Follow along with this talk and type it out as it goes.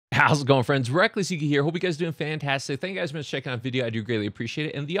How's it going, friends? Reckless Yuki here. Hope you guys are doing fantastic. Thank you guys so much for checking out the video. I do greatly appreciate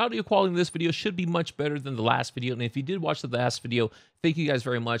it. And the audio quality in this video should be much better than the last video. And if you did watch the last video, thank you guys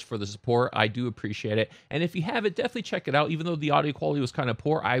very much for the support. I do appreciate it. And if you haven't, definitely check it out. Even though the audio quality was kind of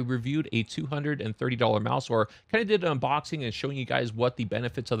poor, I reviewed a $230 mouse, or kind of did an unboxing and showing you guys what the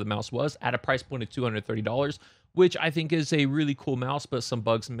benefits of the mouse was at a price point of $230. Which I think is a really cool mouse, but some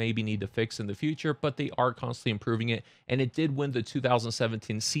bugs maybe need to fix in the future, but they are constantly improving it. And it did win the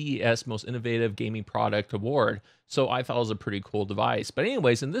 2017 CES Most Innovative Gaming Product Award. So I thought it was a pretty cool device. But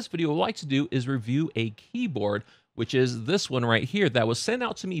anyways, in this video, what I'd like to do is review a keyboard, which is this one right here that was sent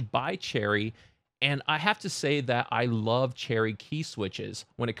out to me by Cherry. And I have to say that I love Cherry key switches.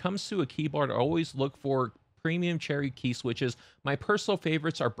 When it comes to a keyboard, I always look for premium Cherry key switches. My personal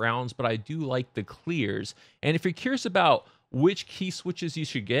favorites are browns, but I do like the clears. And if you're curious about which key switches you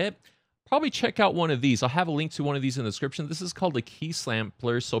should get, probably check out one of these. I'll have a link to one of these in the description. This is called a key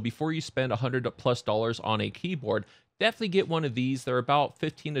sampler. So before you spend $100+ on a keyboard, definitely get one of these. They're about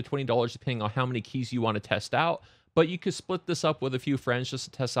 $15 to $20 depending on how many keys you want to test out. But you could split this up with a few friends just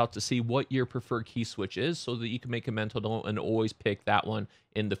to test out to see what your preferred key switch is, so that you can make a mental note and always pick that one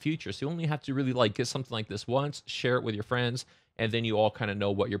in the future. So you only have to really get something like this once, share it with your friends, and then you all kind of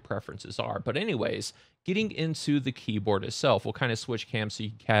know what your preferences are. But anyways, getting into the keyboard itself, we'll kind of switch cams so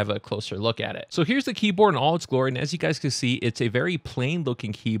you can have a closer look at it. So here's the keyboard in all its glory. And as you guys can see, it's a very plain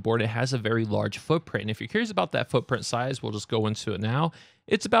looking keyboard. It has a very large footprint. And if you're curious about that footprint size, we'll just go into it now.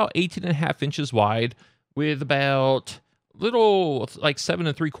 It's about 18.5 inches wide, with about little like 7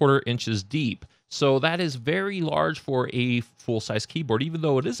 3/4 inches deep. So that is very large for a full-size keyboard. Even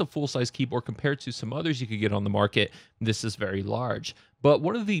though it is a full-size keyboard compared to some others you could get on the market, this is very large. But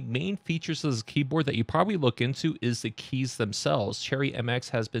one of the main features of this keyboard that you probably look into is the keys themselves. Cherry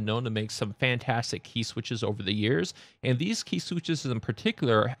MX has been known to make some fantastic key switches over the years, and these key switches in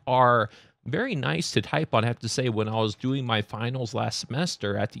particular are very nice to type on. I have to say, when I was doing my finals last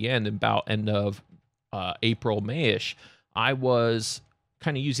semester at the end, about end of April, May-ish, I was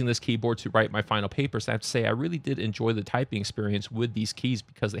kind of using this keyboard to write my final papers. I have to say, I really did enjoy the typing experience with these keys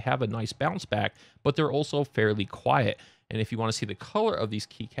because they have a nice bounce back, but they're also fairly quiet. And if you want to see the color of these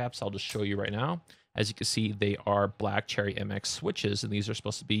keycaps, I'll just show you right now. As you can see, they are black Cherry MX switches, and these are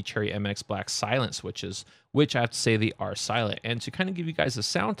supposed to be Cherry MX black silent switches, which I have to say they are silent. And to kind of give you guys a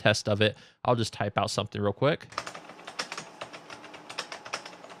sound test of it, I'll just type out something real quick.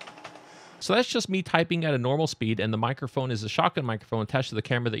 So that's just me typing at a normal speed, and the microphone is a shotgun microphone attached to the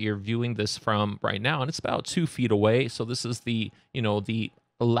camera that you're viewing this from right now, and it's about 2 feet away. So this is the, the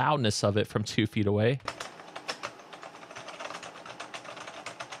loudness of it from 2 feet away.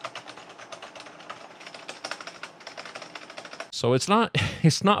 So it's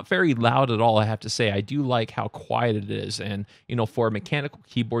not very loud at all, I have to say. I do like how quiet it is, and for a mechanical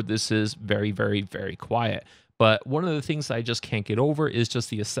keyboard, this is very, very, very quiet. But one of the things I just can't get over is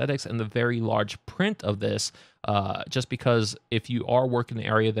just the aesthetics and the very large print of this. Just because if you are working in an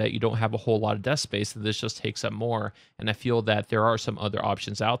area that you don't have a whole lot of desk space, then this just takes up more. And I feel that there are some other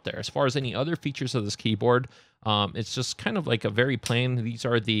options out there. As far as any other features of this keyboard, it's just kind of like a very plain. These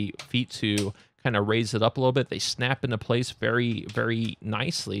are the feet to kind of raise it up a little bit. They snap into place very, very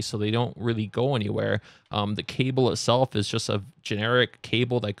nicely, so they don't really go anywhere. The cable itself is just a generic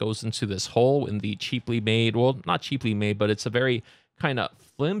cable that goes into this hole in the cheaply made, well, not cheaply made, but it's a very kind of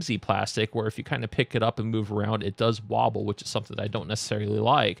flimsy plastic where if you kind of pick it up and move around, it does wobble, which is something that I don't necessarily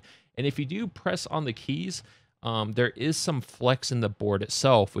like. And if you do press on the keys, there is some flex in the board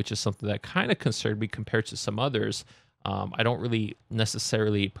itself, which is something that kind of concerned me compared to some others. I don't really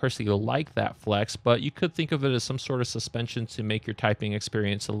necessarily personally like that flex, but you could think of it as some sort of suspension to make your typing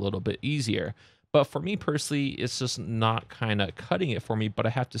experience a little bit easier. But for me personally, it's just not kind of cutting it for me. But I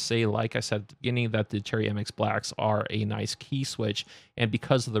have to say, like I said at the beginning, that the Cherry MX Blacks are a nice key switch. And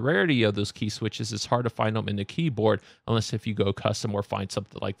because of the rarity of those key switches, it's hard to find them in the keyboard unless if you go custom or find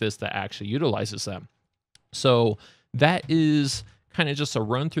something like this that actually utilizes them. So that is kind of just a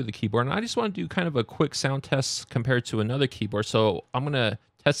run through the keyboard, and I just want to do kind of a quick sound test compared to another keyboard. So I'm going to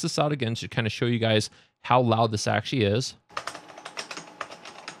test this out again to kind of show you guys how loud this actually is.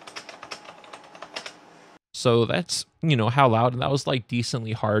 So that's, how loud, and that was like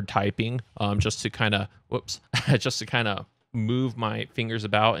decently hard typing, just to kind of, just to kind of move my fingers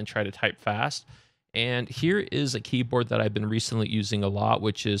about and try to type fast. And here is a keyboard that I've been recently using a lot,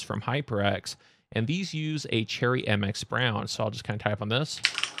 which is from HyperX. And these use a Cherry MX Brown. So I'll just kind of type on this.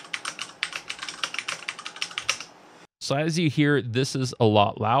 So as you hear, this is a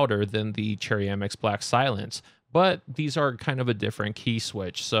lot louder than the Cherry MX Black Silence, but these are kind of a different key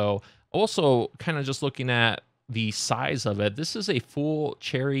switch. So also kind of just looking at the size of it, this is a full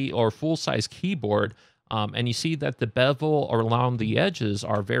Cherry or full size keyboard. And you see that the bevel around the edges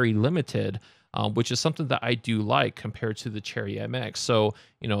are very limited, which is something that I do like compared to the Cherry MX. So,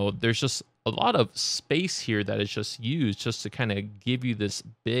 there's just a lot of space here that is just used just to kind of give you this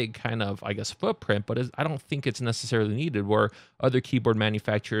big kind of, I guess, footprint, but I don't think it's necessarily needed, where other keyboard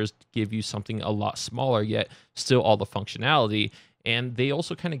manufacturers give you something a lot smaller, yet still all the functionality. And they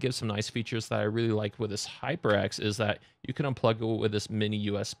also kind of give some nice features that I really like with this HyperX, is that you can unplug it with this mini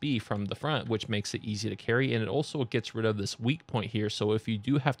USB from the front, which makes it easy to carry. And it also gets rid of this weak point here. So if you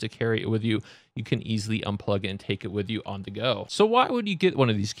do have to carry it with you, you can easily unplug it and take it with you on the go. So why would you get one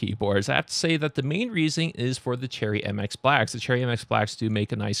of these keyboards? I have to say that the main reason is for the Cherry MX Blacks. The Cherry MX Blacks do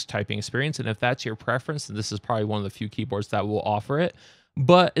make a nice typing experience. And if that's your preference, then this is probably one of the few keyboards that will offer it.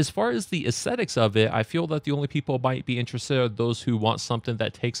 But as far as the aesthetics of it, I feel that the only people might be interested are those who want something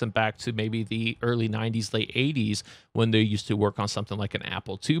that takes them back to maybe the early 90s, late 80s, when they used to work on something like an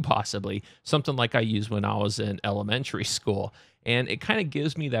Apple II, possibly. Something like I used when I was in elementary school. And it kind of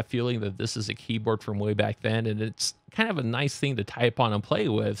gives me that feeling that this is a keyboard from way back then. And it's kind of a nice thing to type on and play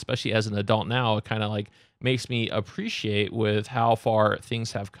with, especially as an adult now. It kind of like makes me appreciate with how far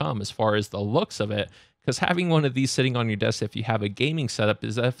things have come as far as the looks of it. Because having one of these sitting on your desk, if you have a gaming setup,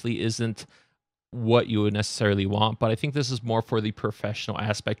 is definitely isn't what you would necessarily want. But I think this is more for the professional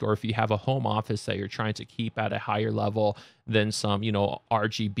aspect, or if you have a home office that you're trying to keep at a higher level than some,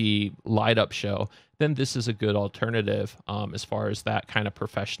 RGB light up show, then this is a good alternative as far as that kind of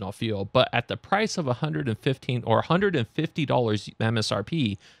professional feel. But at the price of $115 or $150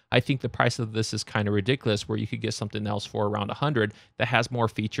 MSRP, I think the price of this is kind of ridiculous, where you could get something else for around 100 that has more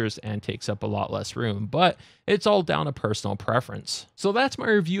features and takes up a lot less room. But it's all down to personal preference. So that's my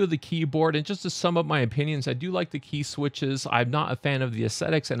review of the keyboard. And just to sum up my opinions, I do like the key switches. I'm not a fan of the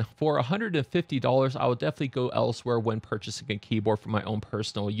aesthetics. And for $150, I would definitely go elsewhere when purchasing a keyboard for my own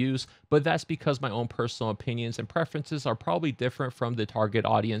personal use. But that's because my own personal opinions and preferences are probably different from the target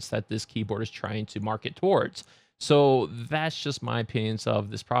audience that this keyboard is trying to market towards. So that's just my opinions of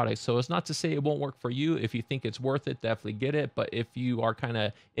this product. So it's not to say it won't work for you. If you think it's worth it, definitely get it. But if you are kind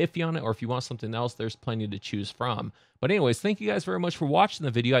of iffy on it, or if you want something else, there's plenty to choose from. But anyways, thank you guys very much for watching the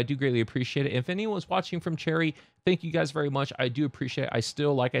video. I do greatly appreciate it. If anyone's watching from Cherry, thank you guys very much. I do appreciate it. I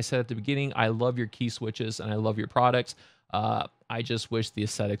still, like I said at the beginning, I love your key switches and I love your products. I just wish the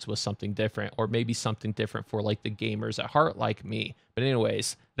aesthetics was something different, or maybe something different for like the gamers at heart like me. But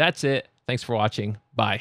anyways, that's it. Thanks for watching. Bye.